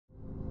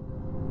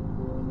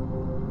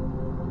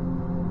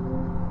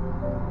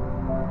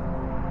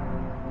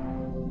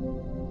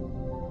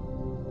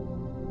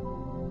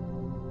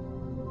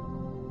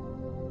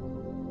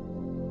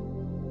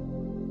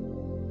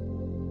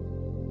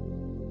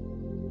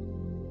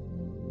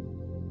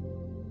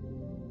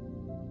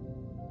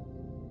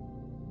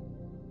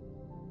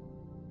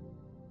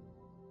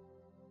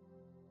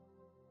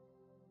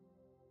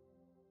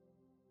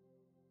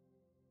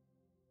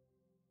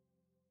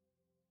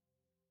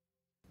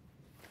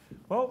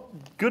Well,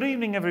 good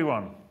evening,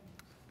 everyone.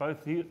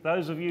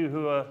 Those of you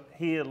who are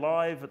here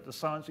live at the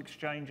Science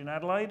Exchange in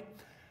Adelaide,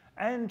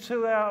 and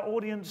to our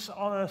audience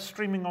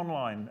streaming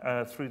online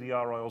through the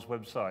RIOS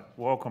website.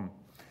 Welcome.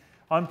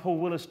 I'm Paul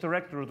Willis,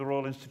 Director of the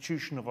Royal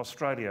Institution of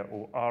Australia,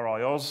 or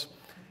RIOS,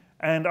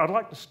 and I'd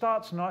like to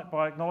start tonight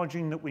by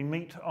acknowledging that we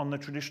meet on the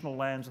traditional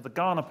lands of the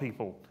Kaurna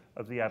people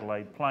of the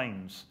Adelaide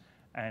Plains,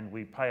 and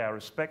we pay our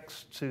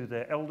respects to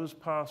their elders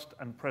past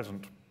and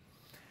present.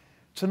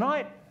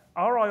 Tonight,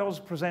 RIOS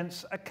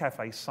presents a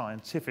Café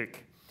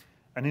Scientifique,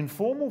 an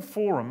informal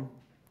forum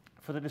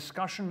for the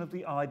discussion of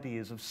the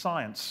ideas of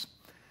science.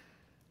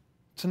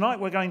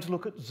 Tonight we're going to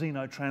look at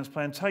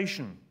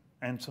xenotransplantation,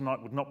 and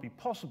tonight would not be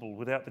possible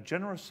without the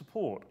generous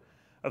support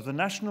of the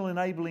National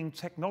Enabling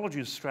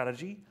Technologies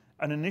Strategy,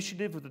 an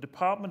initiative of the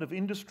Department of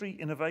Industry,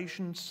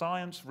 Innovation,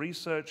 Science,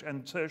 Research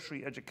and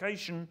Tertiary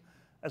Education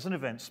as an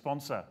event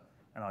sponsor.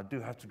 And I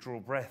do have to draw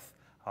breath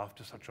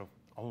after such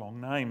a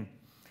long name.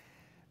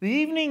 The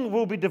evening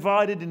will be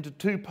divided into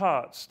two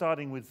parts,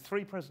 starting with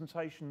 3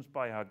 presentations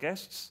by our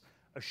guests,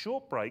 a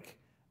short break,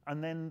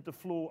 and then the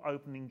floor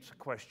opening to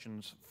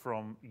questions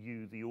from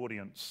you, the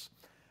audience,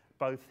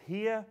 both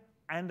here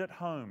and at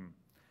home.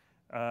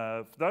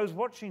 For those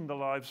watching the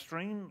live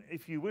stream,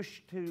 if you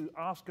wish to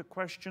ask a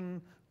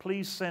question,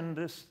 please send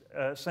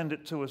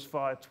it to us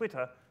via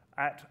Twitter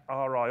at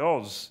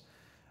RIOS.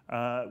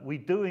 We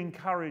do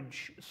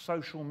encourage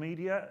social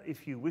media.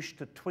 If you wish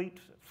to tweet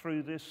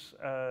through this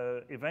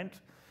event,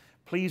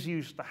 please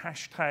use the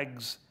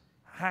hashtags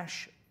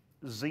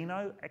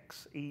 #Xeno,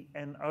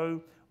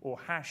 X-E-N-O, or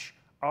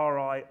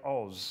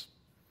 #RIOS.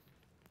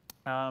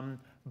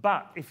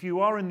 But if you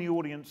are in the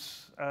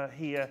audience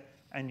here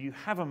and you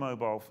have a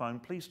mobile phone,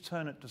 please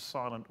turn it to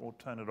silent or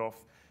turn it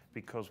off,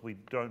 because we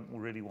don't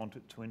really want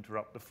it to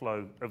interrupt the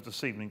flow of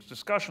this evening's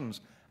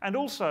discussions. And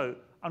also,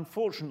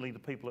 unfortunately, the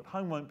people at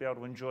home won't be able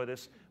to enjoy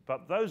this,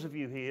 but those of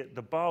you here,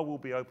 the bar will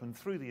be open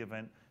through the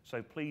event,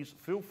 so please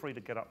feel free to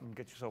get up and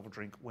get yourself a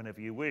drink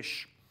whenever you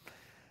wish.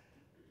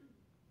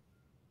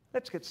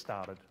 Let's get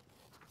started.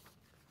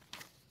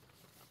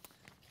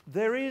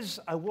 There is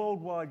a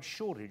worldwide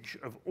shortage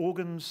of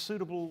organs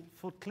suitable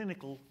for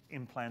clinical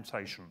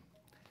implantation.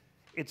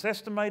 It's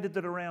estimated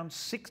that around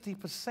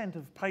 60%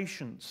 of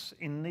patients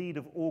in need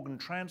of organ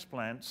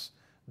transplants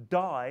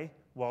die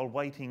while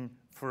waiting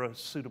for a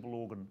suitable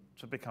organ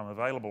to become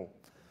available.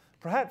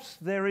 Perhaps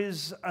there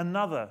is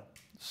another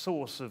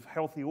source of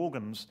healthy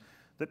organs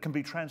that can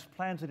be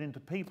transplanted into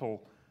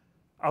people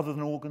other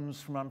than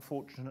organs from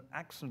unfortunate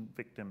accident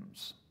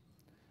victims.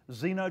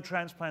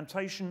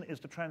 Xenotransplantation is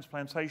the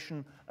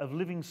transplantation of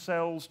living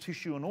cells,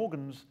 tissue and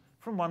organs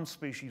from one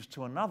species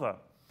to another.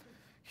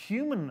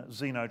 Human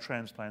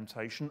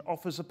xenotransplantation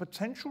offers a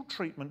potential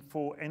treatment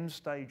for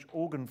end-stage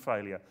organ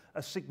failure,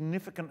 a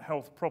significant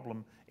health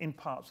problem in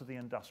parts of the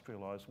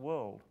industrialised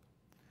world.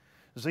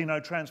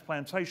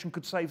 Xenotransplantation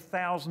could save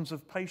thousands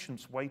of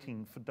patients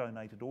waiting for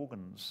donated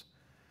organs.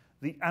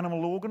 The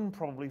animal organ,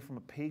 probably from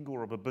a pig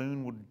or a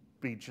baboon, would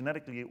be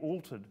genetically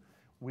altered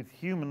with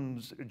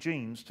human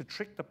genes to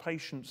trick the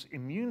patient's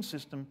immune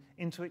system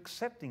into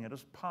accepting it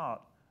as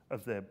part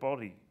of their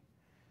body.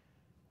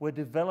 We're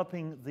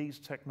developing these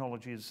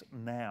technologies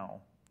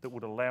now that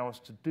would allow us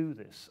to do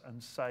this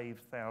and save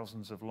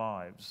thousands of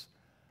lives.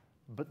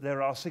 But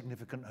there are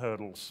significant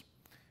hurdles.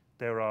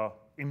 There are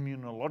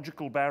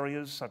immunological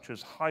barriers such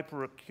as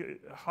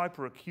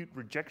hyperacute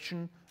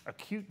rejection,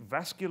 acute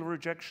vascular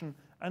rejection,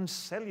 and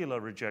cellular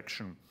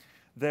rejection.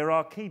 There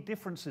are key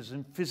differences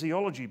in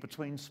physiology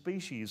between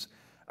species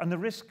and the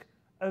risk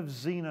of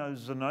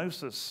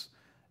xenozoonosis,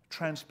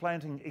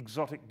 transplanting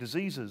exotic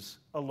diseases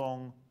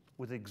along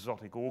with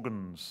exotic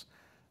organs.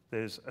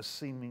 There's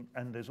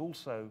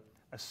also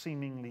a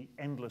seemingly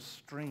endless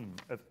stream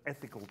of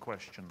ethical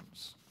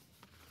questions.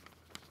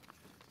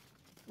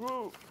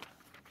 Whoa.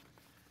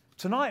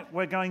 Tonight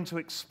we're going to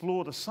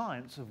explore the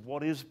science of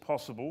what is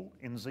possible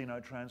in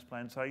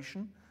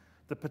xenotransplantation,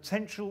 the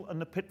potential and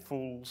the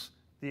pitfalls,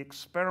 the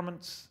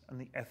experiments and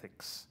the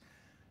ethics.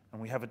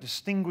 And we have a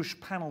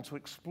distinguished panel to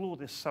explore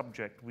this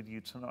subject with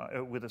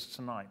us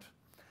tonight.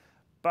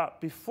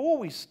 But before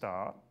we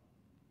start,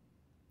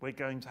 we're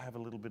going to have a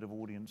little bit of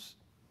audience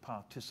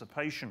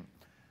participation.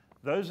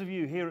 Those of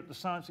you here at the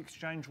Science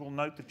Exchange will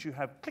note that you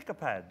have clicker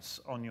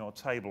pads on your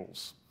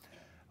tables.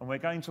 And we're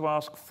going to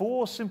ask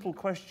 4 simple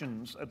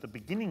questions at the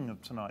beginning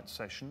of tonight's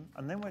session,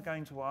 and then we're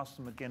going to ask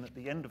them again at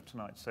the end of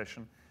tonight's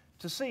session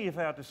to see if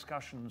our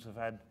discussions have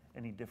had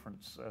any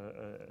difference,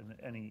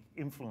 any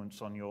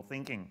influence on your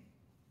thinking.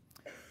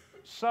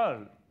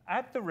 So,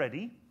 at the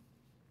ready,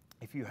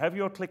 if you have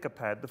your clicker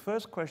pad, the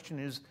first question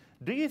is,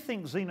 do you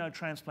think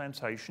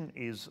xenotransplantation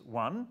is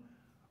 1,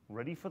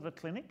 ready for the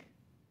clinic,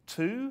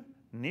 2,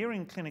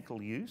 nearing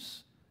clinical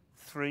use,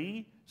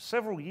 3,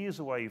 several years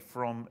away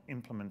from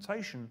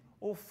implementation,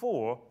 or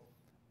 4,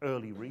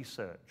 early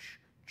research?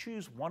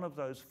 Choose one of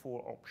those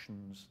 4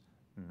 options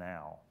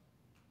now.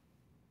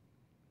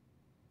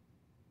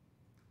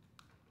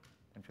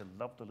 Don't you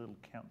love the little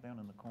countdown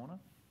in the corner?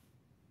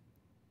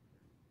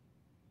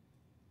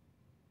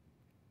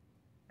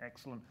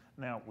 Excellent.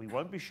 Now, we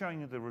won't be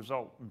showing you the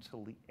result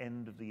until the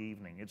end of the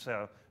evening. It's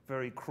our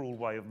very cruel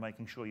way of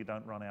making sure you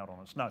don't run out on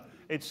us. No,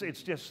 it's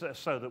just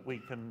so that we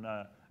can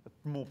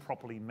more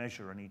properly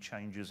measure any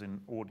changes in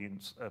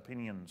audience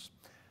opinions.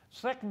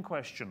 Second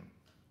question.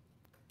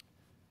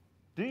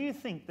 Do you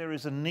think there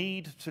is a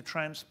need to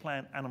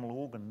transplant animal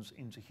organs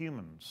into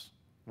humans?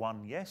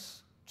 1,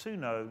 yes. 2,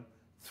 no.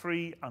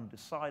 3,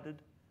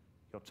 undecided.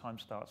 Your time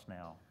starts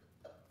now.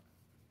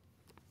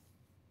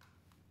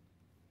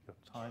 Your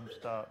time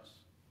starts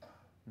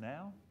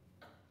now.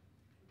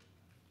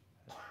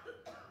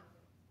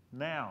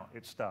 Now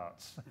it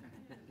starts.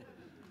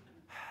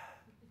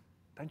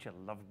 Don't you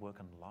love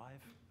working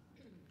live?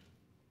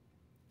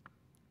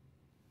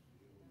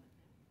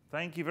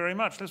 Thank you very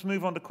much. Let's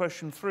move on to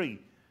question 3.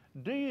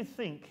 Do you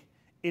think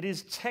it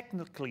is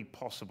technically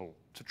possible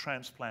to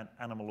transplant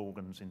animal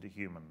organs into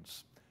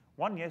humans?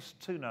 1, yes.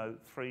 2, no.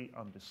 3,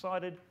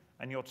 undecided.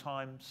 And your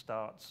time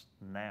starts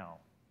now.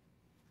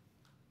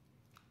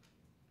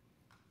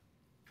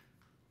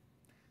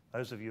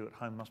 Those of you at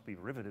home must be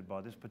riveted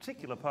by this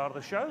particular part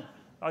of the show.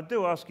 I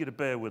do ask you to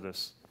bear with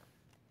us.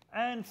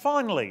 And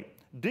finally,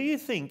 do you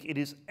think it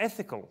is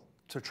ethical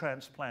to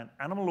transplant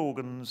animal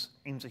organs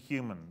into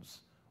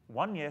humans?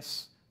 1,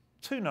 yes.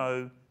 2,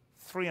 no.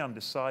 3,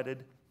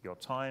 undecided. Your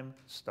time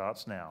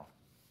starts now.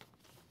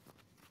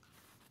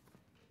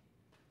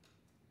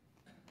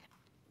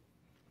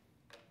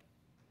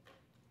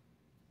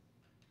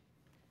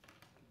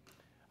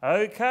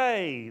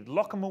 Okay,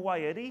 lock them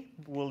away, Eddie.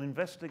 We'll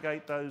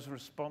investigate those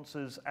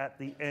responses at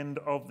the end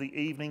of the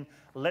evening.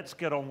 Let's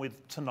get on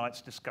with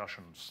tonight's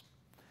discussions.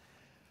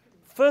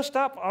 First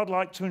up, I'd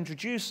like to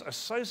introduce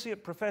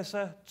Associate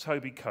Professor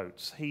Toby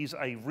Coates. He's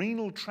a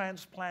renal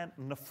transplant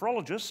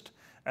nephrologist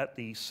at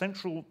the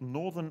Central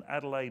Northern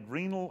Adelaide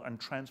Renal and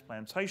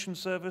Transplantation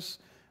Service.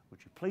 Would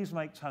you please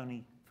make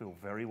Tony feel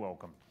very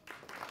welcome?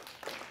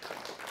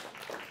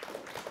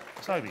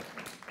 Toby.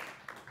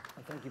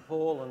 Thank you,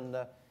 Paul, and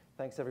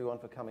thanks everyone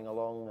for coming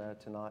along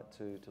tonight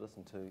to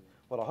listen to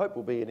what I hope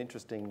will be an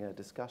interesting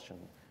discussion.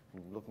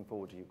 I'm looking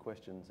forward to your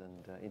questions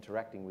and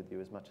interacting with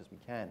you as much as we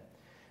can.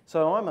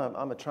 So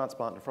I'm a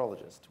transplant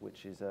nephrologist,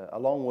 which is a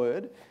long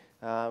word,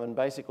 and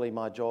basically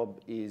my job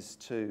is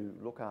to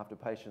look after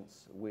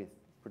patients with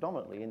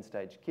predominantly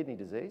end-stage kidney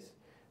disease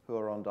who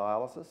are on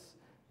dialysis,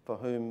 for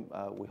whom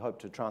we hope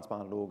to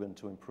transplant an organ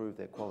to improve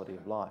their quality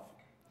of life.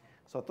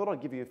 So I thought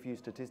I'd give you a few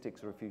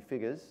statistics or a few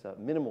figures,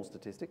 minimal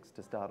statistics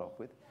to start off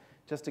with,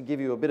 just to give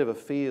you a bit of a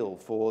feel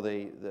for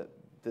the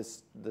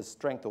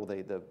strength or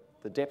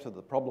the depth of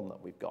the problem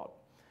that we've got.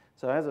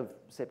 So as of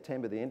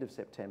September, the end of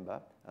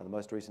September, the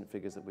most recent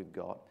figures that we've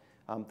got,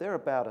 there are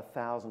about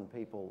 1,000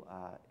 people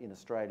in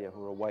Australia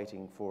who are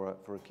waiting for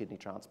a kidney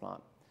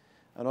transplant.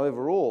 And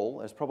overall,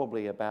 there's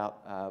probably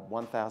about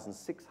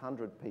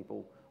 1,600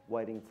 people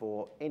waiting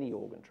for any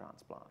organ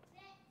transplant.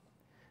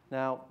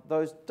 Now,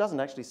 those doesn't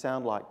actually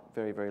sound like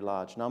very, very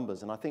large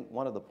numbers, and I think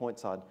one of the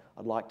points I'd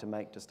like to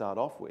make to start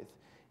off with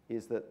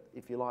is that,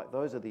 if you like,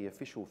 those are the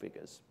official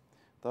figures.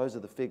 Those are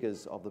the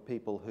figures of the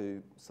people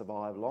who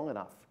survive long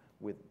enough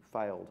with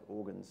failed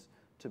organs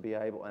to be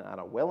able, and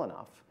are well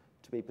enough,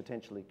 to be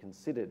potentially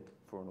considered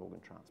for an organ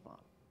transplant.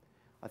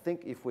 I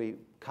think if we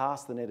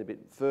cast the net a bit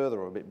further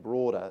or a bit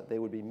broader, there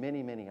would be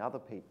many, many other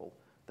people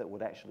that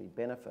would actually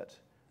benefit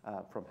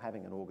from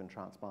having an organ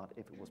transplant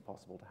if it was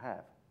possible to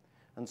have.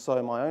 And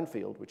so my own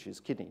field, which is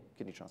kidney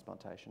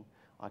transplantation,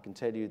 I can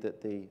tell you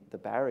that the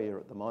barrier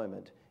at the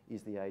moment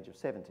is the age of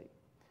 70.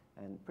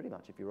 And pretty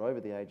much if you're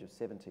over the age of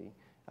 70,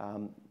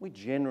 we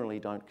generally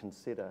don't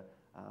consider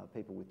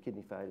people with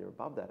kidney failure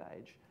above that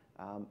age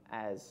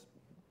as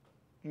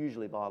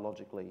usually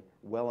biologically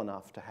well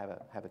enough to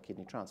have a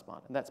kidney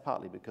transplant. And that's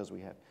partly because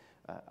we have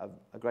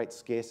a great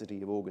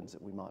scarcity of organs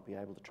that we might be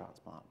able to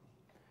transplant.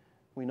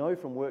 We know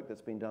from work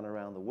that's been done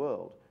around the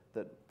world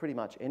that pretty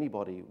much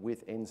anybody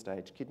with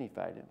end-stage kidney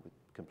failure, with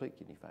complete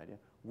kidney failure,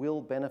 will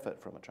benefit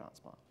from a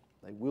transplant.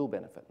 They will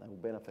benefit. They will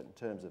benefit in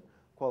terms of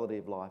quality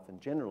of life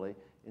and generally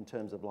in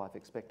terms of life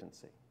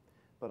expectancy.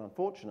 But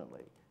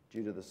unfortunately,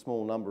 due to the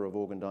small number of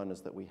organ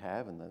donors that we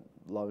have and the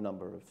low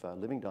number of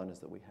living donors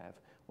that we have,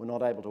 we're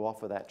not able to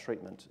offer that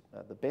treatment,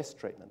 the best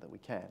treatment that we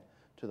can,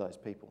 to those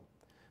people.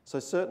 So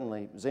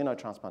certainly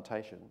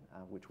xenotransplantation,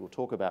 which we'll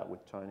talk about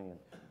with Tony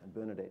and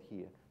Bernadette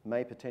here,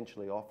 may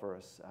potentially offer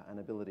us an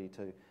ability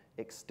to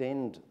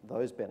extend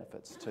those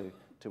benefits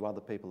to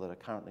other people that are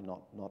currently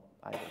not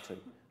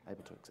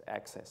able to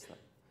access them.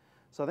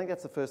 So I think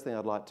that's the first thing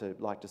I'd like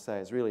to say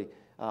is really,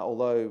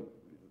 although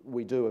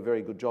we do a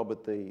very good job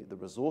with the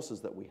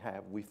resources that we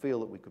have, we feel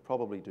that we could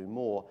probably do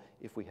more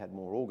if we had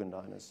more organ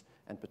donors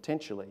and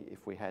potentially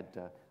if we had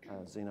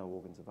xeno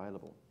organs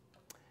available.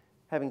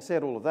 Having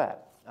said all of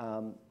that,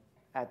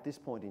 at this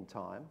point in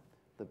time,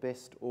 the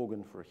best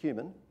organ for a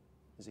human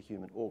is a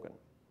human organ.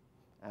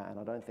 And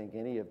I don't think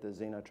any of the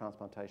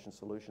xenotransplantation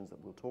solutions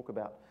that we'll talk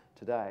about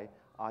today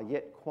are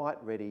yet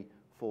quite ready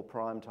for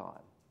prime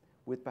time,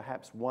 with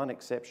perhaps one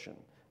exception,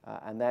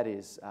 and that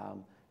is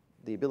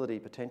the ability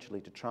potentially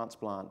to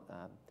transplant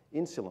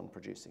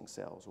insulin-producing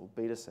cells or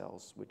beta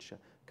cells, which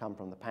come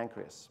from the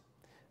pancreas.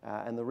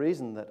 And the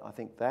reason that I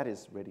think that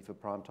is ready for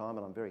prime time,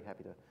 and I'm very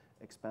happy to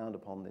expound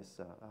upon this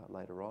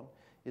later on,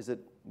 is that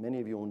many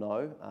of you will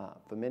know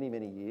for many,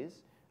 many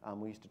years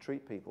we used to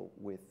treat people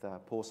with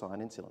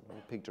porcine insulin, or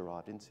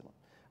pig-derived insulin.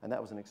 And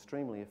that was an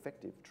extremely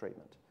effective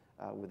treatment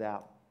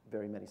without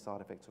very many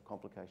side effects or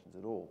complications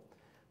at all.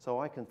 So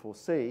I can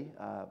foresee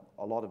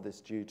a lot of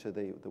this due to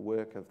the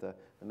work of the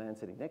man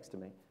sitting next to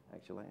me,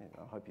 actually.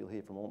 I hope you'll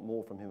hear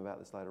more from him about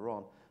this later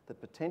on, that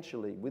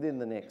potentially within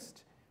the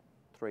next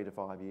 3 to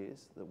 5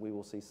 years that we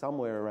will see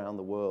somewhere around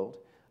the world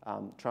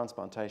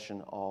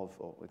transplantation of,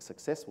 or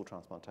successful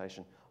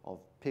transplantation of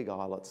pig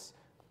islets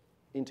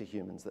into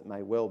humans that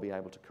may well be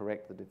able to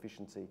correct the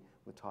deficiency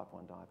with type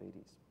 1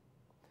 diabetes.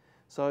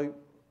 So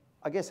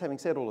I guess having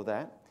said all of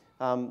that,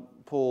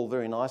 Paul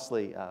very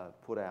nicely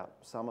put out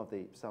some of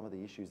the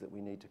issues that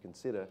we need to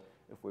consider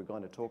if we're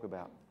going to talk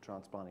about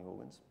transplanting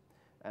organs.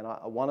 And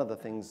one of the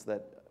things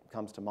that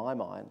comes to my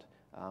mind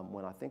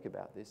when I think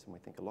about this, and we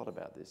think a lot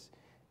about this,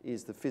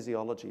 is the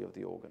physiology of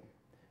the organ,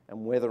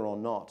 and whether or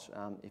not,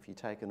 if you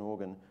take an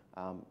organ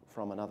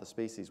from another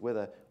species,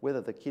 whether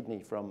the kidney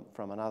from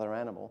another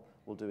animal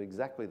will do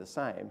exactly the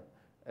same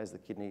as the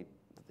kidney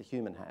that the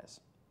human has.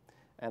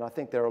 And I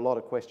think there are a lot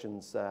of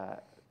questions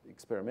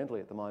experimentally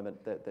at the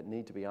moment that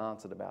need to be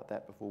answered about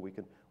that before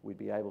we'd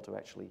be able to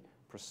actually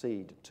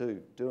proceed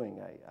to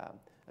doing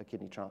a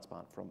kidney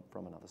transplant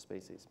from another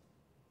species.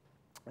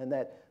 And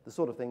that the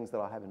sort of things that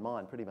I have in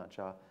mind pretty much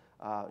are,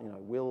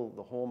 will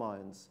the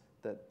hormones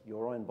that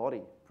your own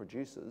body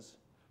produces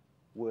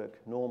work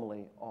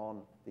normally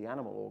on the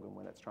animal organ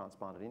when it's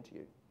transplanted into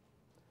you?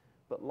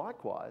 But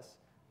likewise,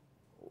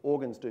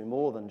 organs do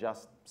more than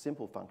just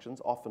simple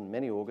functions. Often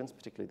many organs,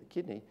 particularly the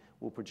kidney,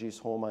 will produce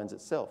hormones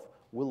itself.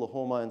 Will the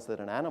hormones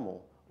that an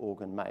animal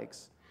organ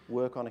makes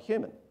work on a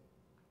human?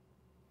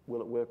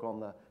 Will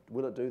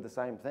it do the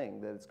same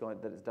thing that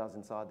it does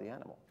inside the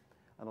animal?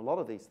 And a lot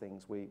of these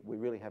things we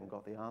really haven't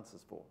got the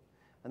answers for.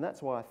 And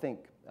that's why I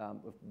think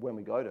when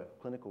we go to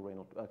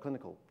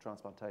clinical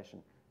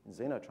transplantation and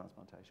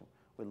xenotransplantation,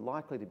 we're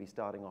likely to be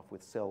starting off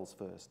with cells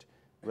first,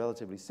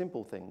 relatively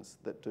simple things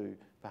that do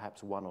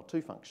perhaps 1 or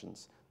 2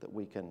 functions that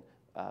we can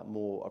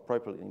more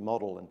appropriately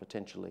model and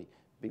potentially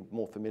be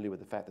more familiar with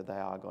the fact that they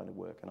are going to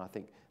work. And I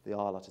think the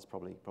islet is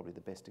probably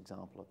the best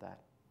example of that.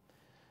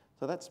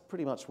 So that's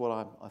pretty much what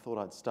I thought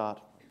I'd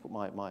start, put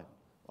my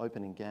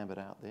opening gambit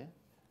out there.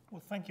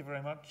 Well, thank you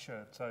very much,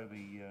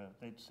 Toby.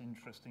 It's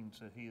interesting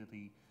to hear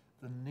the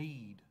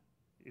need,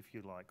 if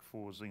you like,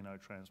 for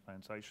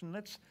xenotransplantation.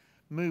 Let's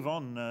move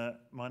on.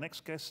 My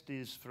next guest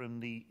is from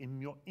the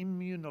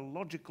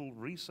Immunological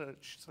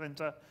Research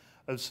Centre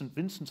of St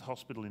Vincent's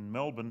Hospital in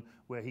Melbourne,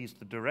 where he's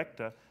the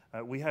director.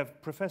 We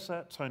have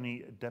Professor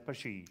Tony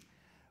Depachy.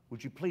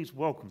 Would you please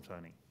welcome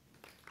Tony?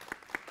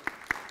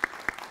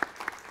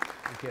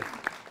 Thank you.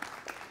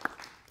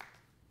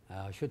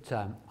 I should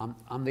say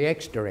I'm the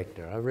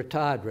ex-director. I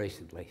retired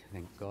recently,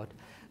 thank God.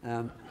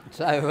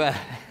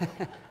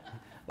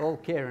 All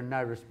care and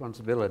no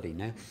responsibility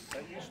now.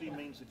 That usually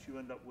means that you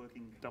end up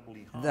working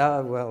doubly hard.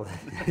 Oh, well,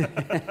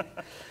 in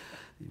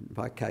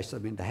my case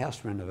I'm into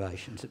house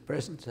renovations at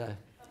present, so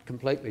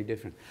completely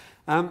different.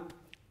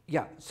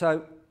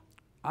 So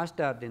I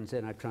started in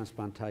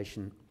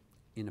xenotransplantation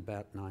in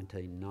about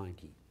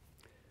 1990.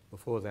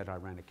 Before that I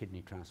ran a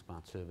kidney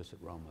transplant service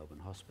at Royal Melbourne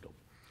Hospital.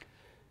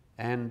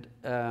 And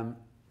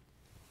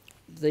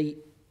the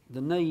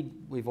need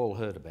we've all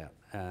heard about,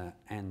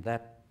 and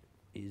that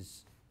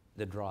is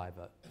the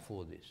driver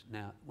for this.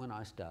 Now, when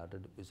I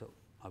started,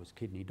 I was a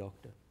kidney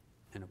doctor,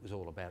 and it was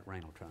all about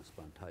renal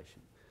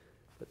transplantation.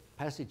 But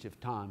passage of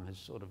time has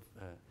sort of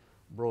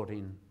brought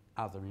in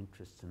other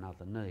interests and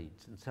other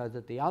needs, and so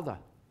that the other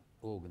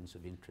organs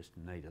of interest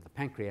and need are the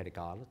pancreatic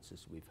islets,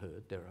 as we've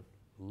heard. There are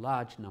a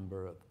large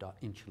number of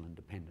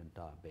insulin-dependent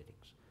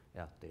diabetics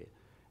out there,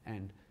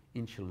 and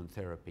insulin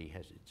therapy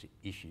has its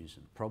issues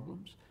and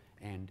problems,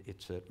 and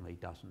it certainly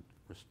doesn't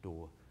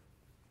restore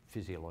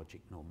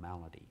physiologic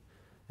normality.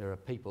 There are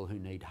people who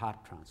need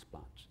heart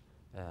transplants,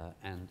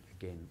 and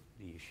again,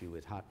 the issue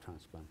with heart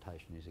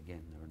transplantation is,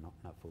 again, there are not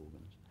enough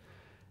organs.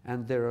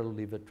 And there are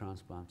liver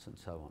transplants and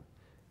so on.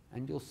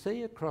 And you'll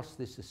see across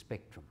this a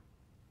spectrum,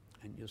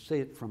 and you'll see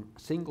it from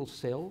single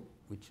cell,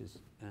 which is,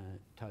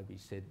 Toby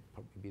said,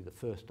 probably be the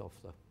first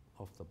off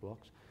the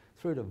blocks,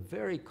 through to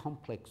very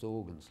complex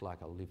organs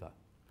like a liver.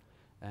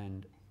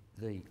 And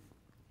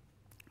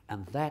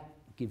that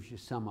gives you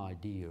some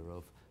idea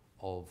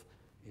of,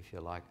 if you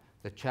like,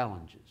 the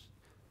challenges.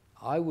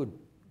 I would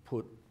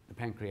put the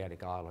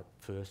pancreatic islet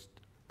first,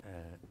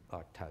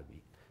 like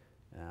Toby.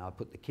 I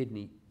put the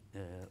kidney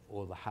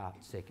or the heart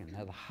second.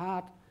 Now the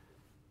heart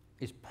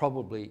is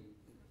probably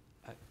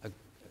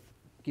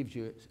gives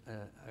you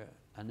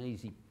an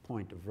easy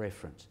point of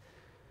reference.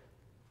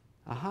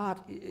 A heart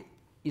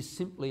is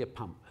simply a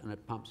pump, and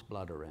it pumps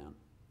blood around.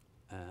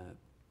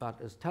 But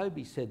as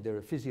Toby said, there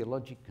are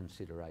physiologic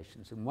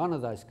considerations, and one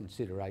of those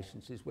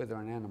considerations is whether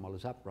an animal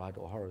is upright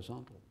or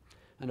horizontal.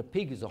 And a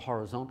pig is a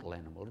horizontal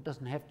animal. It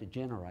doesn't have to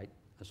generate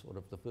a sort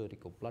of the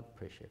vertical blood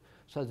pressure,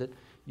 so that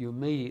you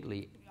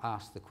immediately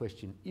ask the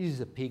question, is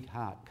a pig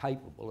heart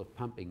capable of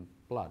pumping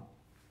blood,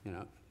 you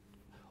know,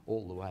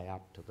 all the way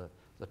up to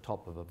the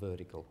top of a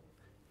vertical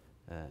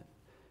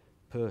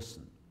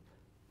person?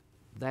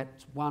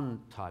 That's one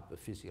type of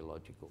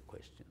physiological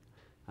question.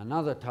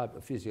 Another type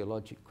of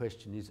physiologic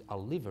question is a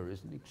liver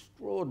is an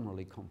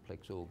extraordinarily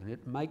complex organ.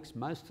 It makes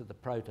most of the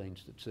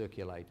proteins that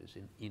circulate us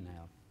in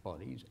our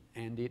bodies,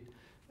 and it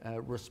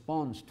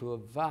responds to a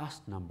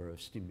vast number of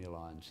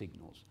stimuli and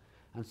signals.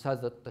 And so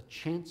that the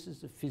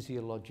chances of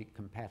physiologic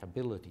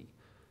compatibility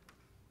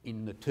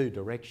in the two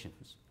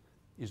directions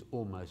is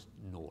almost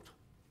naught.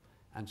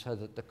 And so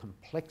that the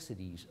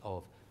complexities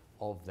of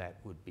that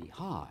would be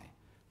high.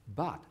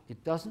 But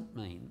it doesn't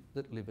mean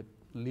that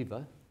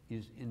liver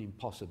is an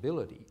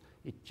impossibility.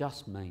 It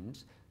just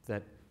means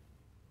that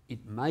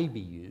it may be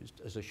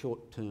used as a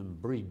short-term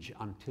bridge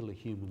until a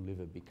human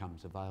liver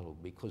becomes available,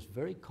 because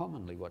very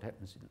commonly what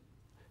happens in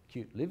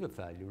acute liver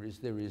failure is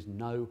there is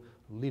no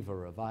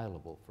liver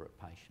available for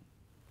a patient.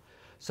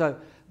 So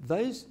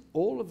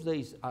all of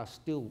these are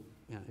still,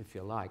 you know, if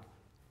you like,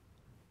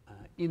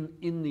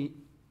 in the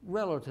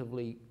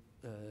relatively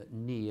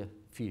near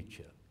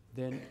future.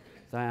 Then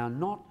they are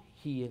not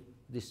here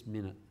this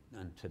minute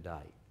and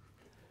today.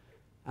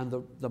 And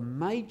the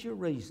major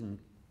reason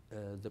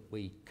that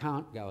we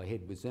can't go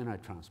ahead with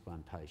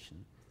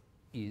xenotransplantation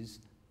is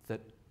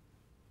that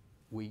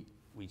we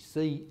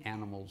see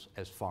animals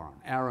as foreign.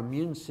 Our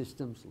immune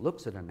system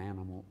looks at an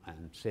animal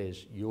and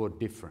says, you're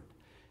different.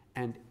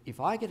 And if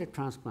I get a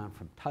transplant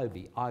from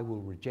Toby, I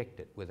will reject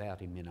it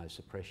without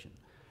immunosuppression.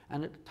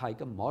 And it'll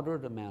take a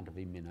moderate amount of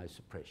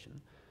immunosuppression.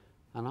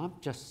 And I'm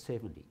just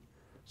 70.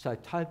 So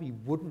Toby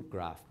wouldn't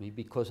graft me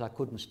because I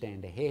couldn't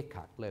stand a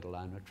haircut, let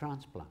alone a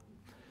transplant.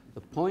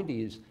 The point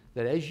is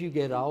that as you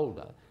get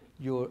older,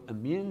 your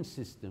immune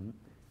system,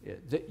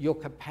 your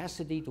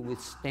capacity to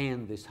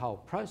withstand this whole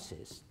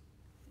process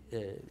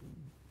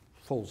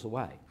falls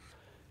away.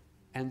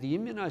 And the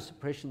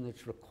immunosuppression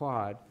that's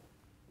required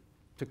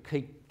to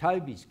keep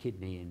Toby's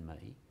kidney in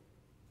me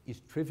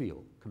is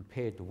trivial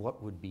compared to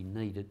what would be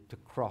needed to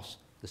cross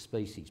the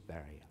species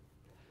barrier.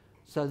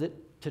 So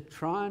that to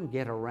try and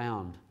get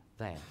around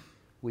that,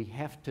 we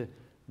have to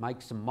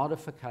make some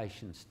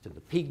modifications to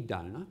the pig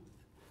donor,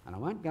 and I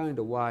won't go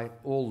into why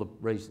all the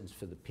reasons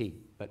for the pig,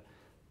 but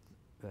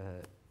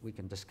we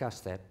can discuss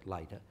that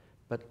later.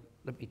 But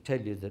let me tell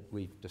you that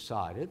we've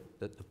decided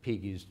that the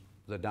pig is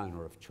the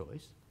donor of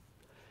choice.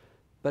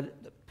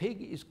 But the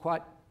pig is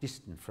quite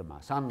distant from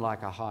us,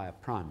 unlike a higher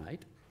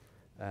primate.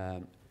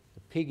 The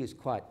pig is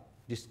quite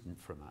distant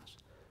from us.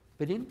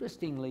 But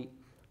interestingly,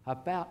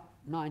 about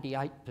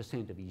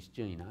 98% of his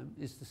genome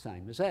is the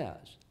same as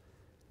ours.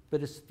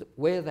 But it's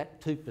where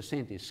that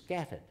 2% is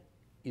scattered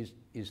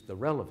is the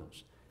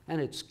relevance. And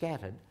it's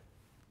scattered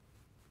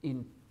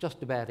in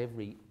just about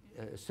every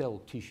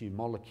cell, tissue,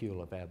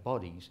 molecule of our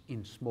bodies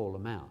in small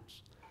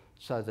amounts.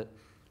 So that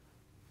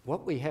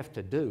what we have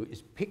to do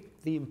is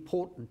pick the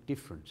important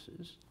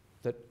differences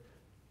that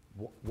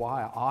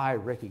why I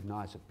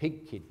recognise a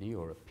pig kidney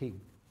or a pig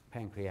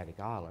pancreatic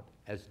islet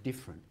as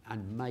different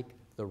and make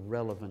the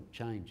relevant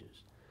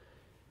changes.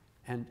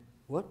 And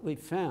what we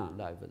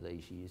found over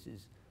these years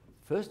is,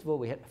 first of all,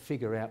 we had to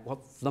figure out what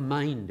the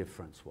main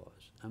difference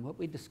was. And what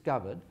we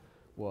discovered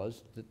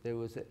was that there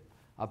was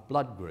a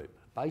blood group,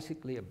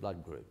 basically a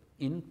blood group,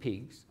 in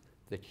pigs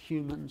that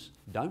humans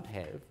don't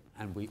have,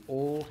 and we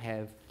all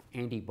have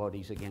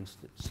antibodies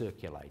against it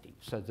circulating.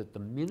 So that the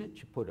minute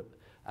you put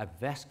a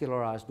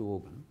vascularised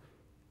organ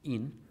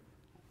in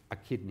a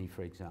kidney,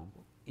 for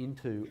example,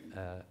 into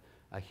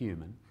a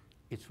human,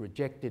 it's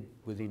rejected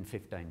within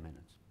 15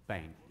 minutes.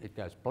 Bang, it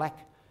goes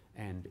black,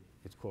 and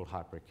it's called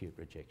hyperacute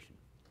rejection.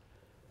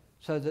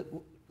 So that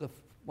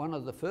one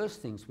of the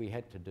first things we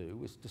had to do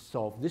was to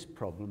solve this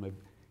problem of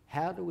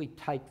how do we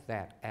take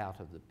that out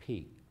of the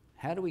pig?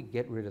 How do we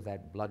get rid of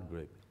that blood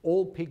group?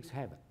 All pigs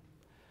have it.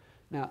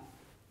 Now,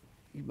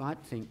 you might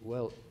think,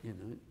 well, you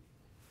know,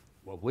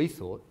 well, we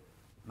thought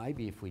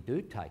maybe if we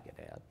do take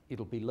it out,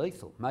 it'll be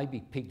lethal.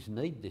 Maybe pigs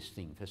need this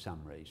thing for some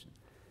reason.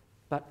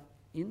 But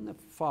in the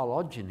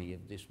phylogeny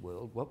of this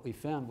world, what we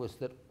found was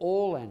that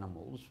all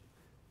animals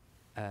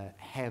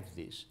have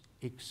this,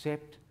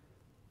 except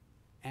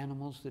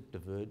animals that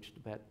diverged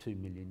about 2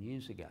 million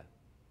years ago.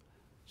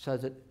 So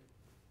that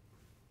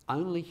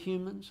only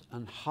humans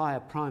and higher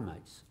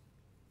primates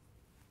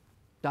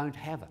don't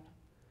have it.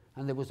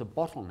 And there was a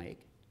bottleneck,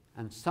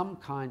 and some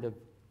kind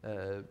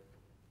of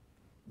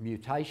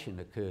mutation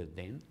occurred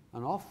then,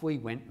 and off we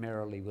went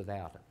merrily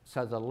without it.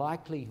 So the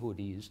likelihood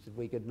is that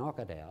we could knock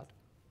it out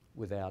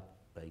without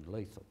being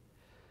lethal.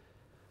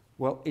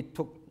 Well, it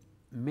took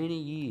many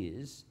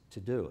years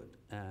to do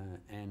it,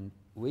 and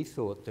we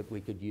thought that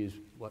we could use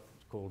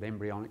what's called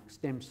embryonic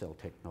stem cell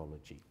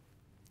technology,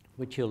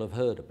 which you'll have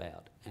heard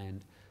about.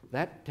 And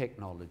that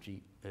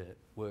technology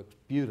works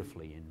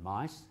beautifully in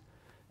mice,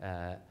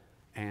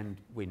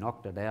 and we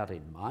knocked it out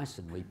in mice,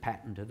 and we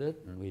patented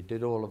it, and we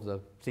did all of the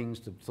things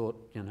that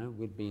thought, you know,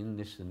 we'd be in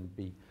this and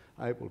be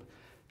able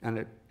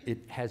And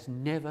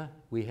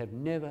we have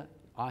never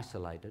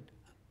isolated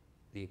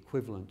the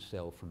equivalent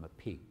cell from a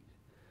pig.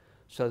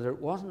 So that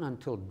it wasn't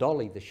until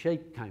Dolly the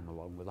sheep came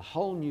along with a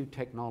whole new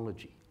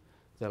technology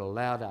that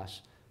allowed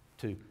us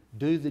to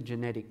do the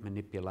genetic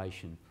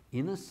manipulation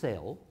in a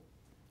cell,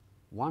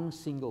 one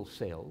single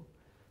cell,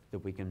 that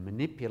we can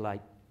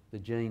manipulate the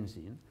genes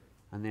in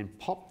and then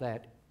pop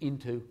that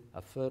into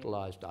a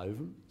fertilised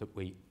ovum that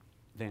we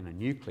then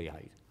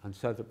enucleate. And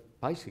so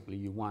that basically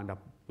you wind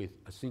up with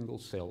a single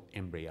cell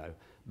embryo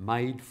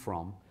made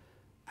from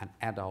an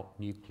adult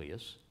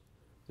nucleus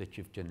that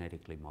you've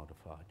genetically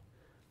modified.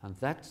 And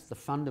that's the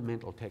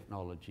fundamental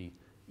technology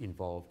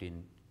involved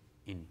in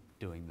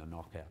doing the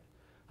knockout.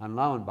 And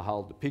lo and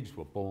behold, the pigs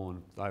were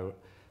born.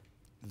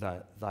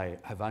 They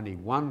have only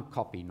one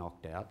copy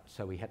knocked out,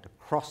 so we had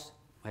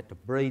to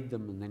breed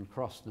them and then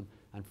cross them,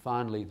 and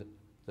finally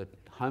the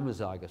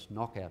homozygous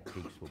knockout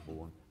pigs were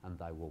born, and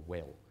they were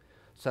well.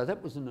 So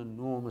that was an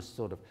enormous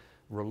sort of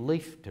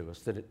relief to us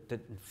that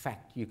in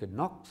fact you could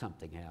knock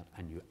something out,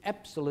 and you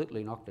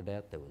absolutely knocked it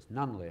out, there was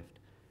none left,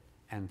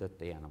 and that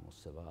the animals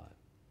survived.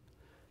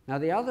 Now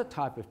the other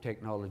type of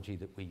technology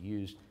that we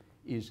used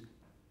is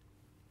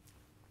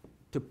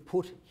to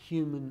put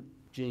human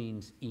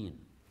genes in.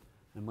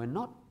 And we're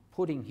not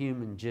putting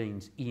human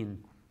genes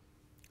in,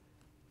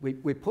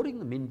 we're putting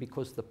them in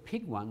because the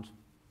pig ones,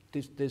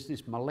 there's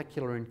this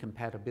molecular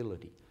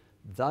incompatibility.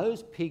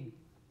 Those pig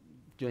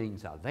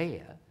genes are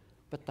there,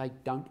 but they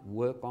don't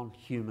work on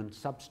human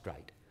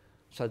substrate.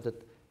 So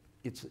that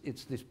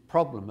it's this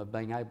problem of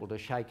being able to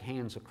shake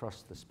hands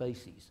across the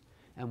species.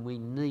 And we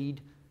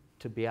need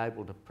to be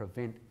able to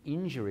prevent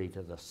injury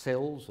to the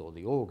cells or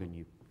the organ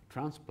you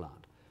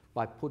transplant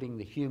by putting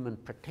the human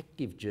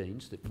protective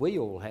genes that we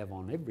all have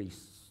on every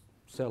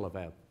cell of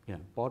our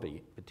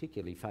body,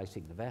 particularly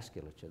facing the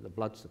vasculature, the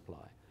blood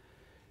supply.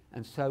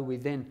 And so we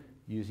then,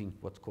 using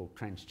what's called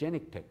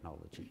transgenic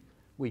technology,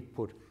 we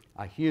put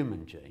a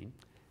human gene.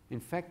 In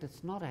fact,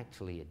 it's not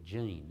actually a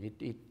gene,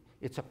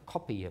 it's a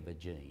copy of a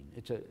gene.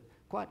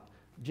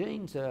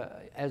 Genes,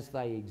 as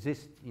they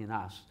exist in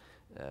us,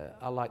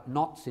 are like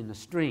knots in a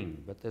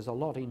string, but there's a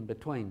lot in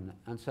between.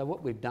 And so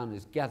what we've done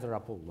is gather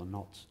up all the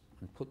knots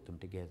and put them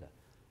together.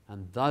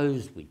 And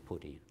those we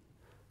put in.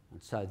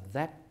 And so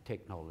that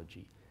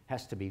technology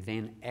has to be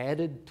then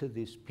added to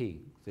this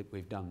pig that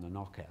we've done the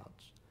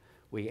knockouts.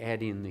 We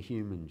add in the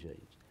human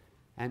genes.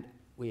 And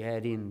we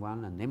add in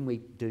one, and then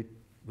we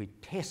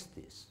test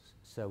this.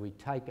 So we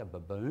take a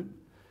baboon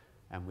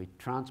and we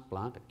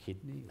transplant a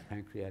kidney, a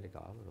pancreatic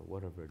islet, or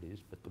whatever it is,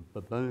 but the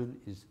baboon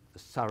is the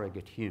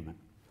surrogate human.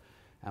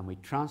 And we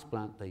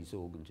transplant these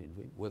organs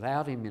in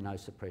without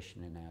immunosuppression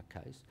in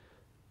our case,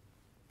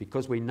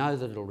 because we know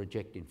that it'll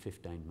reject in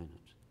 15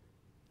 minutes.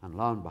 And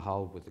lo and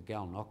behold, with the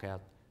gal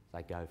knockout,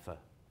 they go for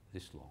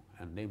this long.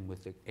 And then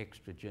with the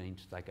extra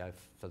genes, they go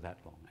for that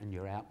long. And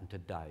you're out into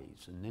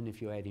days. And then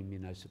if you add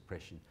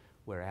immunosuppression,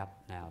 we're out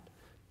now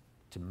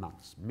to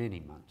months, many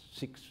months,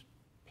 6+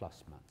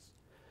 months.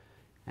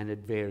 And it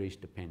varies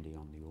depending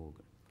on the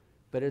organ.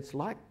 But it's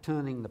like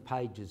turning the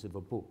pages of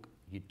a book.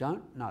 You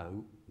don't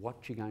know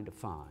what you're going to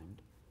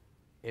find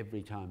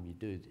every time you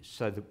do this.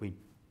 So that we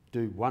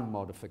do one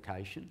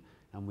modification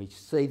and we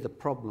see the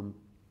problem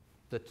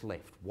that's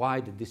left. Why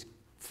did this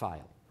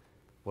fail?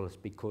 Well, it's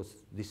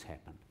because this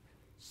happened.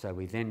 So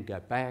we then go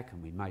back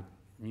and we make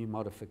new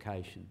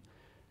modification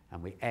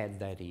and we add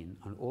that in,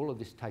 and all of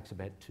this takes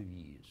about 2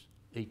 years,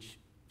 each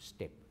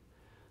step.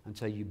 And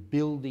so you're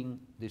building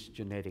this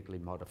genetically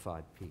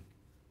modified pig.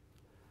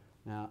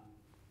 Now,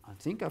 I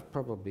think I've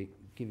probably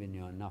given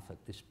you enough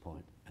at this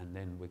point, and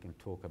then we can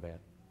talk about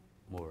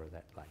more of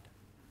that later.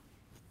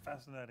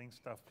 Fascinating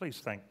stuff. Please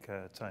thank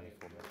Tony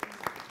for that.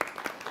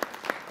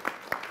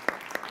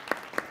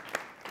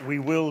 We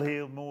will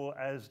hear more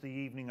as the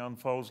evening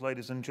unfolds,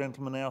 ladies and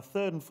gentlemen. Our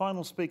third and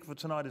final speaker for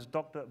tonight is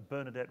Dr.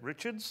 Bernadette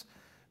Richards.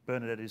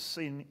 Bernadette is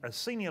a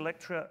senior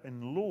lecturer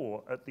in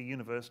law at the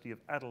University of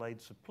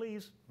Adelaide, so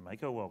please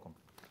make her welcome.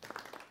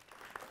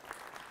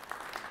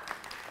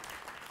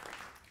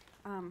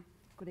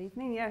 Good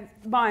evening. Yeah,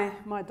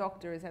 my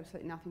doctor is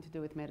absolutely nothing to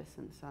do with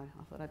medicine, so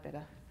I thought I'd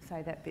better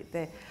say that bit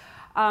there.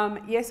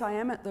 Yes, I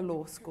am at the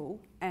law school,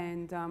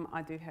 and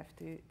I do have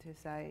to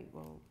say,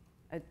 well,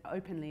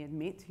 openly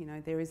admit,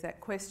 there is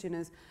that question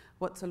as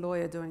what's a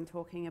lawyer doing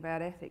talking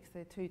about ethics?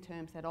 They're two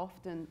terms that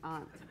often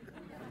aren't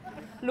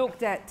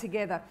looked at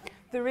together.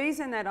 The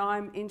reason that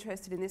I'm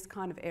interested in this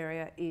kind of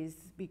area is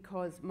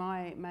because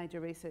my major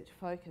research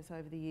focus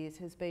over the years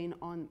has been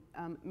on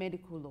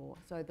medical law,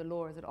 so the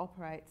law as it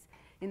operates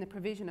in the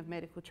provision of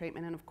medical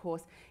treatment and of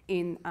course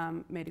in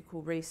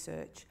medical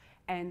research.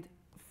 And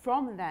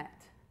from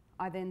that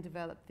I then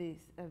developed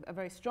a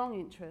very strong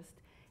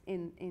interest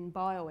in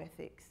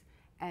bioethics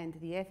and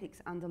the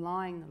ethics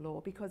underlying the law,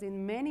 because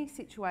in many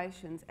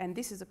situations, and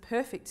this is a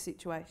perfect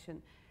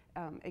situation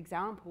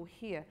example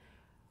here,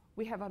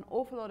 we have an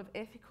awful lot of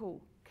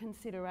ethical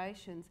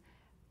considerations,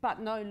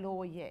 but no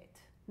law yet.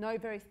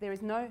 There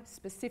is no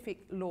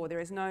specific law. There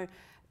is no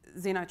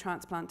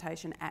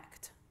Xenotransplantation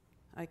Act.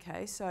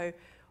 Okay, so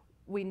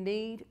we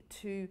need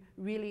to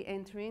really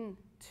enter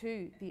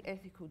into the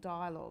ethical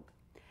dialogue.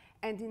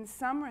 And in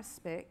some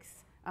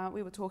respects,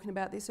 we were talking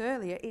about this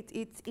earlier,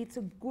 it's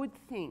a good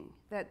thing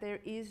that there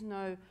is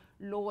no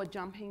law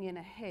jumping in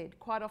ahead.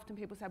 Quite often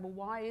people say, well,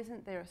 why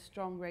isn't there a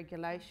strong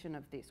regulation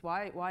of this?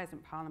 Why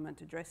isn't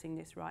Parliament addressing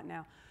this right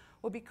now?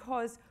 Well,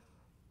 because,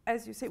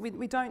 as you said,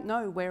 we don't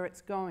know where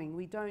it's going.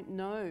 We don't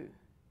know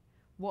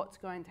what's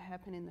going to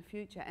happen in the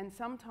future. And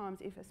sometimes,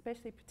 if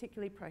especially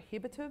particularly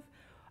prohibitive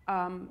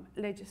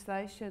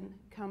legislation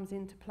comes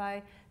into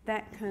play,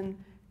 that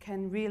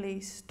can really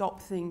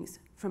stop things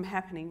from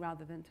happening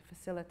rather than to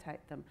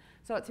facilitate them.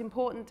 So it's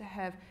important to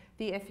have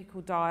the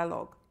ethical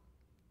dialogue.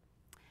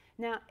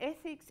 Now,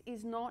 ethics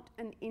is not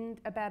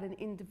about an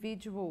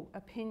individual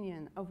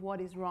opinion of what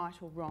is right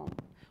or wrong.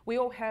 We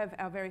all have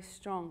our very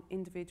strong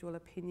individual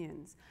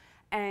opinions,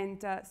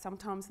 and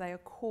sometimes they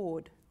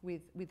accord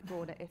with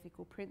broader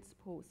ethical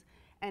principles,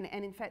 and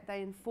in fact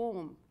they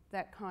inform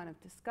that kind of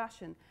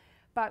discussion.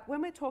 But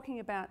when we're talking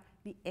about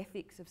the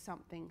ethics of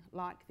something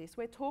like this,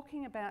 we're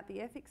talking about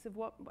the ethics of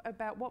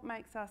what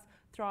makes us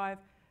thrive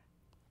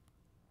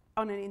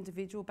on an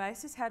individual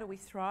basis. How do we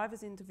thrive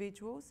as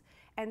individuals?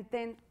 And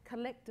then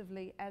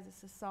collectively as a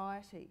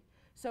society.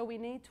 So we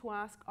need to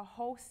ask a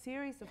whole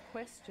series of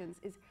questions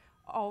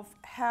of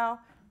how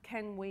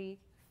can we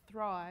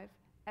thrive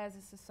as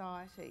a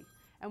society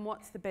and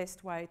what's the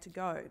best way to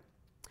go.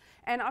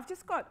 And I've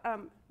just got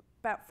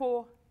about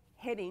 4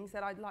 headings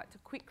that I'd like to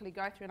quickly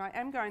go through, and I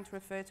am going to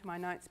refer to my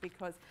notes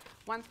because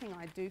one thing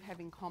I do have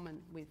in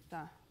common with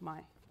my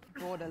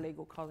broader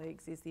legal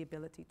colleagues is the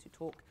ability to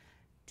talk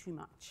too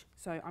much.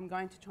 So I'm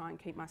going to try and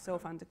keep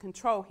myself under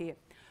control here.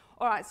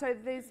 All right, so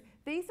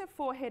these are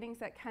 4 headings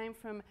that came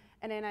from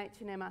an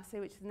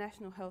NHMRC, which is the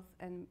National Health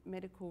and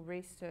Medical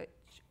Research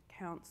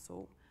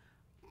Council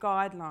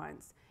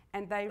guidelines,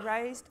 and they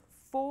raised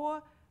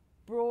 4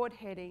 broad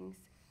headings,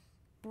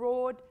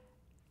 broad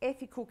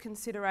ethical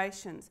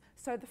considerations.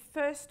 So the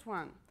first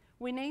one,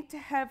 we need to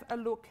have a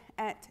look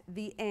at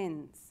the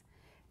ends.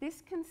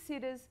 This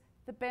considers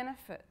the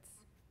benefits.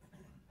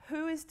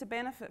 Who is to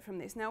benefit from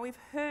this? Now, we've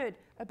heard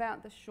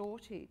about the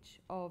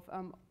shortage of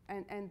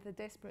and the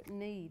desperate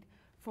need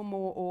for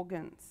more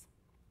organs.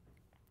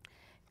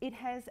 It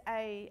has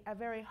a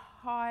very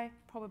high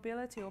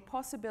probability or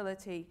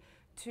possibility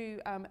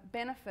to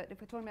benefit, if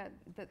we're talking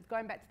about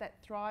going back to that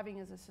thriving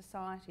as a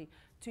society,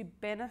 to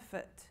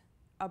benefit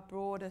a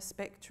broader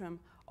spectrum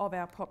of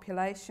our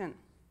population.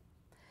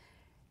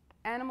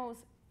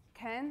 Animals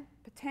can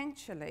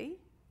potentially,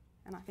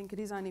 and I think it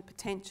is only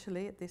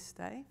potentially at this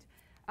stage,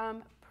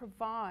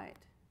 provide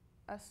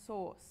a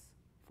source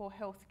for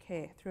health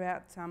care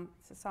throughout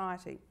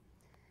society.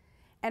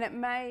 And it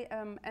may,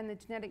 and the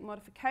genetic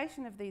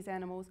modification of these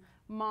animals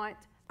might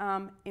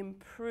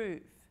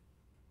improve,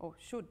 or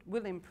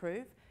will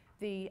improve,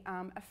 the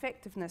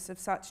effectiveness of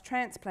such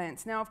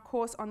transplants. Now, of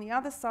course, on the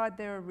other side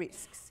there are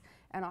risks,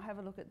 and I'll have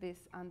a look at this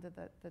under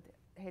the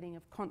heading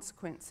of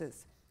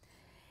consequences.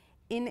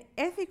 In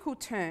ethical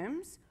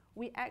terms,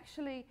 we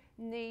actually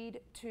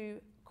need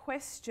to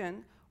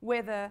question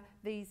whether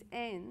these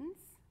ends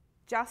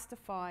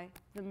justify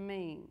the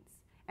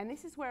means. And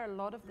this is where a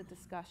lot of the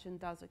discussion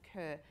does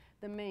occur,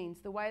 the means,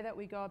 the way that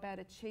we go about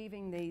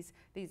achieving these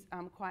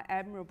quite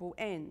admirable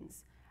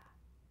ends.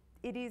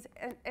 It is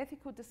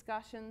ethical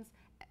discussions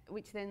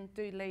which then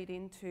do lead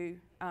into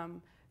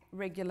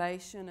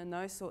regulation and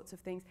those sorts of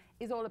things,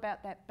 is all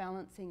about that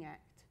balancing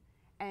act.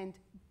 And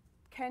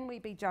can we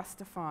be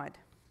justified?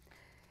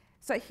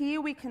 So here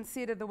we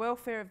consider the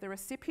welfare of the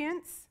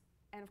recipients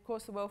and of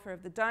course the welfare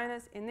of the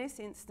donors. In this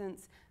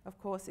instance, of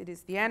course, it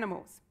is the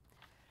animals.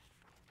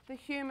 The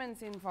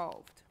humans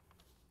involved.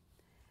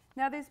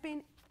 Now there's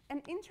been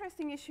an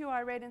interesting issue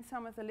I read in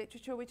some of the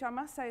literature, which I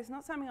must say is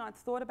not something I'd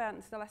thought about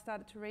until I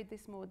started to read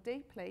this more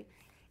deeply,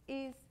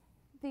 is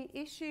the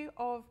issue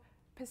of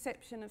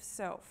perception of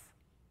self.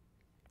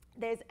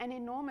 There's an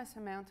enormous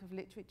amount of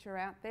literature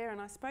out there,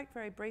 and I spoke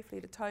very briefly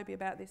to Toby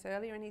about this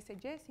earlier, and he said,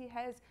 yes, he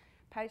has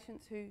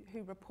patients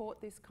who report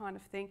this kind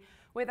of thing,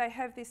 where they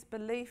have this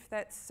belief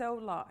that cell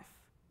life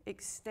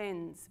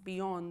extends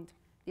beyond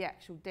the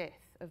actual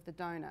death of the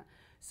donor.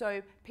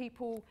 So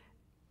people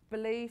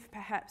believe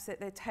perhaps that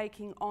they're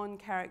taking on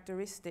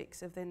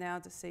characteristics of their now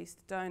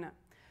deceased donor.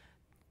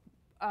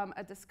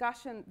 A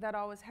discussion that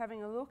I was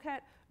having a look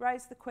at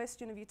raised the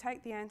question of, you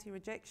take the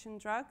anti-rejection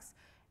drugs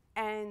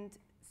and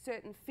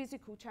certain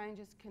physical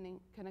changes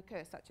can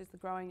occur, such as the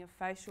growing of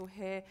facial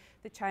hair,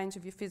 the change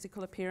of your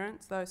physical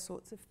appearance, those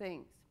sorts of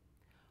things.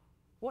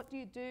 What do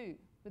you do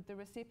with the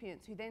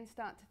recipients who then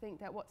start to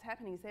think that what's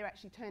happening is they're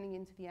actually turning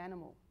into the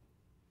animal?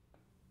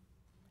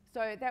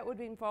 So that would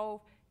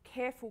involve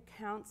careful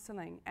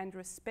counselling and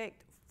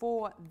respect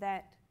for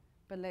that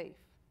belief.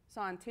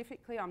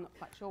 Scientifically, I'm not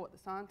quite sure what the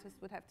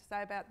scientists would have to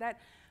say about that,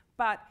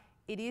 but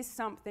it is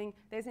something,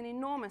 there's an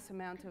enormous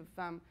amount of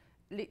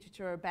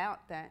literature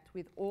about that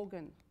with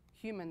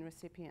human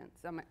recipients.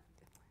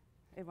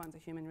 Everyone's a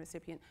human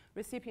recipient.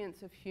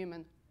 Recipients of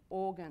human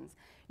organs.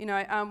 You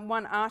know,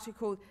 one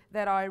article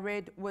that I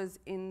read was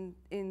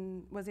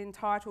was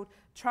entitled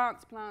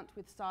 "Transplant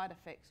with Side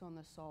Effects on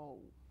the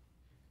Soul."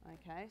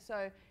 Okay,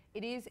 so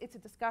it's a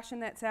discussion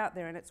that's out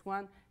there, and it's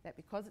one that,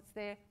 because it's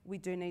there, we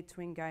do need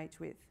to engage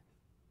with.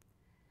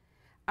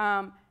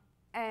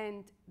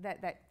 And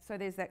so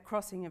there's that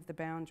crossing of the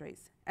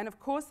boundaries. And of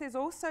course there's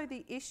also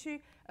the issue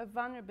of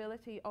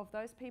vulnerability of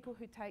those people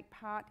who take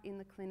part in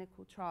the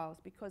clinical trials,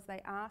 because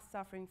they are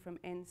suffering from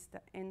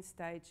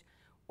end-stage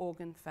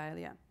organ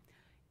failure.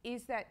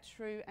 Is that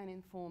true and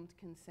informed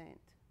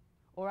consent?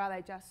 Or are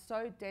they just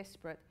so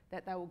desperate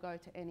that they will go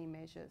to any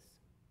measures?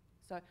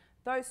 So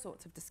those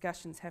sorts of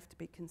discussions have to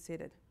be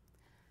considered.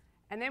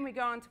 And then we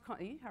go on to,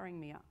 are you hurrying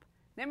me up?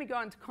 Then we go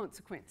on to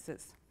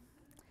consequences.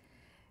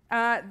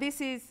 This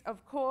is,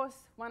 of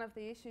course, one of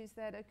the issues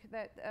that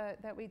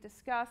we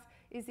discuss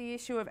is the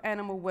issue of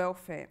animal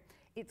welfare.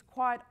 It's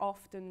quite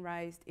often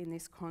raised in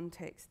this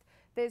context.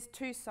 There's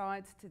two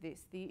sides to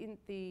this,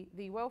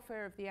 the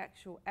welfare of the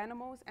actual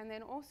animals, and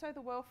then also the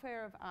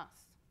welfare of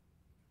us.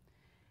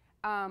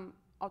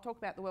 I'll talk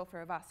about the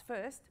welfare of us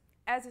first.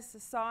 As a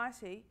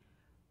society,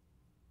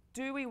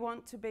 do we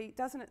want to be,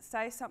 doesn't it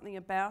say something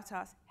about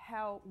us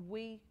how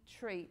we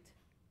treat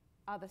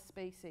other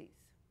species?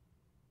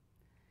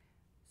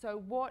 So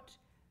what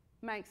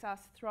makes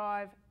us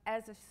thrive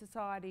as a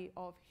society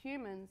of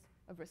humans,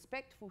 of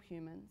respectful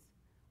humans,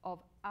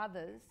 of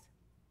others?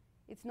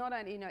 It's not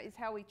only, it's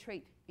how we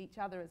treat each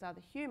other as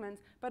other humans,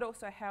 but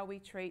also how we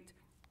treat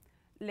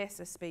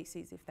lesser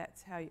species, if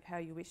that's how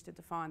you wish to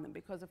define them.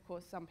 Because, of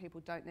course, some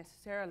people don't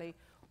necessarily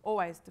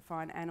always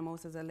define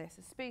animals as a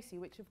lesser species,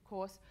 which, of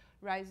course,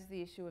 raises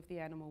the issue of the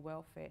animal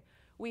welfare.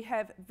 We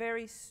have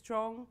very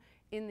strong,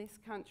 in this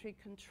country,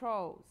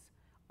 controls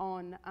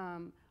on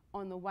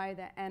the way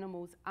that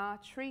animals are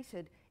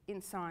treated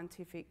in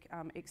scientific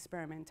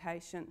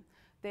experimentation.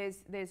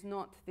 There's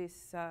not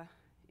this,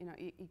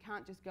 you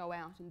can't just go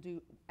out and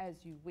do as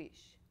you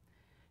wish.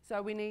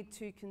 So we need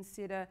to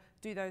consider,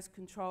 do those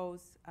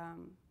controls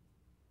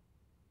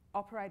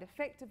operate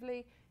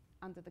effectively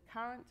under the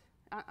current,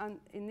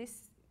 in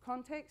this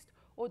context,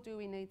 or do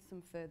we need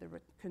some further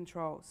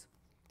controls?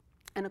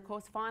 And of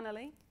course,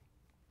 finally,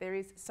 there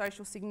is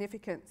social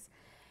significance.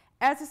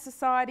 As a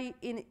society,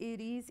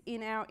 it is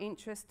in our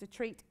interest to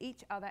treat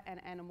each other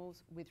and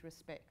animals with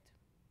respect.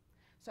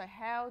 So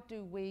how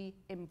do we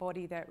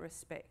embody that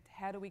respect?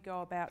 How do we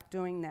go about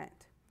doing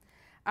that?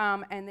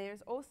 And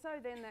there's also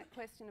then that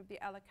question of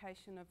the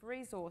allocation of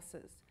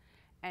resources.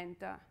 And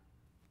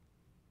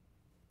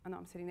I know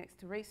I'm sitting next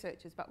to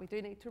researchers, but we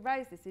do need to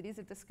raise this. It is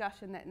a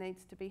discussion that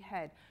needs to be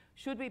had.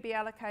 Should we be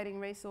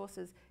allocating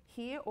resources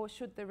here, or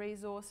should the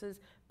resources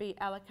be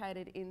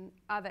allocated in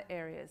other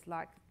areas,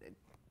 like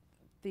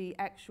the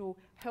actual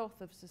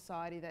health of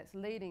society that's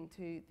leading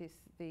to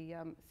the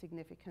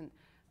significant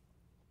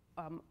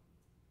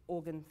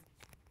organ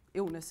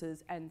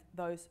illnesses and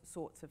those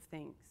sorts of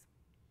things?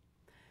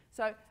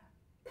 So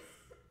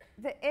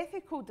the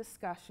ethical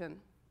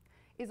discussion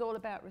is all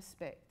about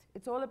respect.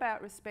 It's all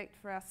about respect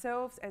for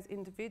ourselves as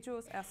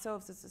individuals,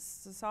 ourselves as a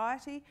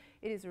society.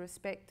 It is a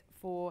respect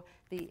for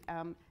the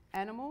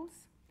animals,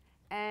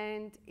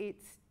 and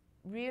it's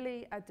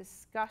really a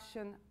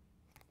discussion.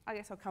 I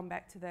guess I'll come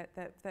back to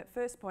that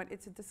first point.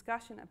 It's a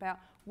discussion about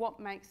what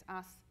makes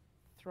us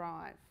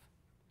thrive,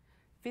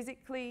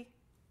 physically,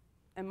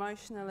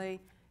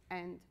 emotionally,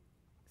 and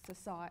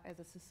as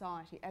a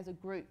society, as a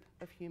group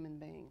of human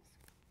beings.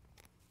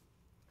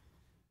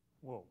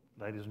 Well,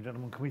 ladies and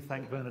gentlemen, can we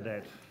thank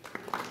Bernadette?